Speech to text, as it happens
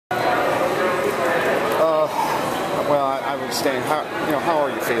you stand? How are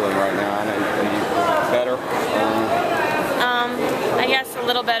you feeling right now? Are you better? I guess a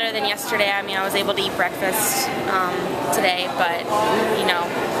little better than yesterday. I mean, I was able to eat breakfast today, but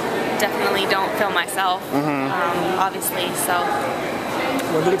definitely don't feel myself. Obviously, so.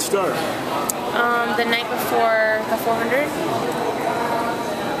 When did it start? The night before the 400.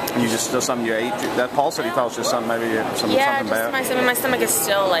 You just still something you ate? That Paul said he thought it was just something maybe something bad. Yeah, my stomach is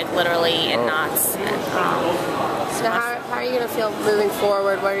still like literally in knots. So how are you gonna feel moving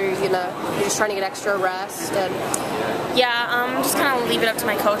forward? What are you gonna? You're just trying to get extra rest and. Yeah, I'm just gonna leave it up to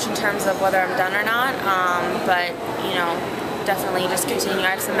my coach in terms of whether I'm done or not. But definitely just continue. I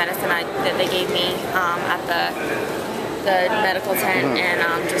have some medicine that they gave me at the medical tent,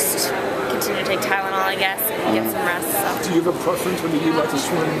 and just continue to take Tylenol, I guess, and get some rest. So. Do you have a preference when you like to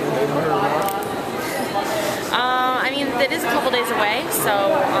swim in 800 or not? I mean, it is a couple days away,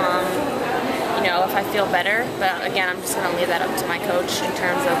 so if I feel better. But again, I'm just going to leave that up to my coach in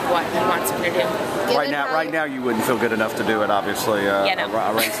terms of what he wants me to do. Right now, you wouldn't feel good enough to do it, obviously. A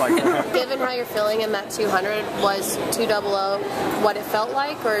race like that. Given how you're feeling in that 200, was 200 what it felt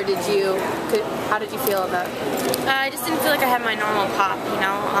like, or how did you feel about it? I just didn't feel like I had my normal pop.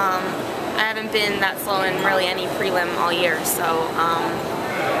 I haven't been that slow in really any prelim all year, so.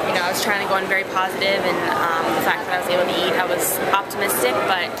 I was trying to go in very positive, and the fact that I was able to eat, I was optimistic,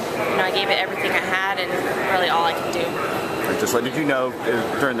 but I gave it everything I had and really all I could do. Did you know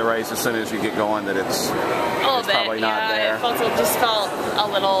during the race, as soon as you get going, that it's probably not there? It just felt a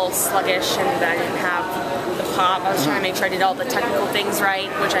little sluggish, and I didn't have the pop. I was trying to make sure I did all the technical things right,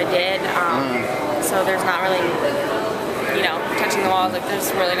 which I did. So there's not really, touching the walls. Like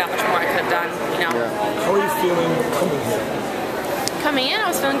there's really not much more I could have done. How are you feeling coming here? Coming in, I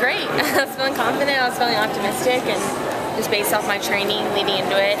was feeling great. I was feeling confident, I was feeling optimistic, and just based off my training leading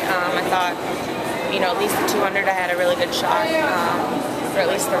into it, I thought, at least the 200 I had a really good shot, or at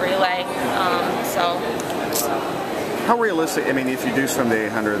least the relay, How realistic, if you do swim the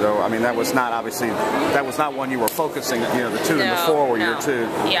 800 though, that was not one you were focusing, the 2 and the 4 were your 2.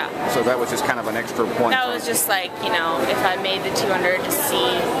 Yeah. So that was just kind of an extra point. That was just like, if I made the 200 just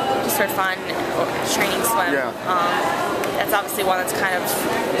for fun, or training swim. Yeah. That's obviously one that's kind of,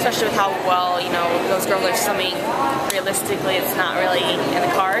 especially with how well, those girls are swimming, realistically it's not really in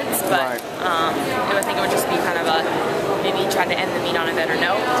the cards, but I think it would just be kind of maybe trying to end the meet on a better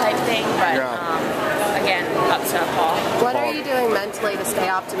note type thing, but again, up to Paul. What are you doing mentally to stay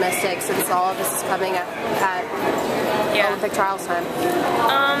optimistic since all of this is coming at Olympic trials time?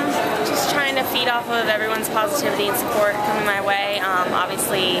 Just trying to feed off of everyone's positivity and support coming my way.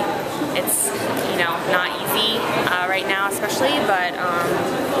 Obviously, it's not easy right now, especially, but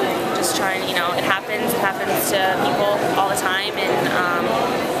just trying. It happens to people all the time, and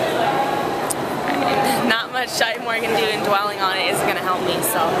not much more I can do in dwelling on it is going to help me.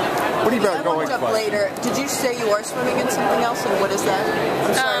 So. What are you about going up later? Did you say you are swimming in something else, and what is that?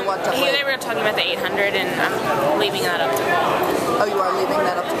 I'm sorry, what up later? They were talking about the 800, and I'm leaving that up to Paul. Oh, you are leaving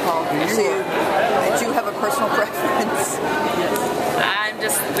that up to Paul. So do you have a personal preference? I'm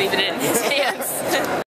just leaving it in his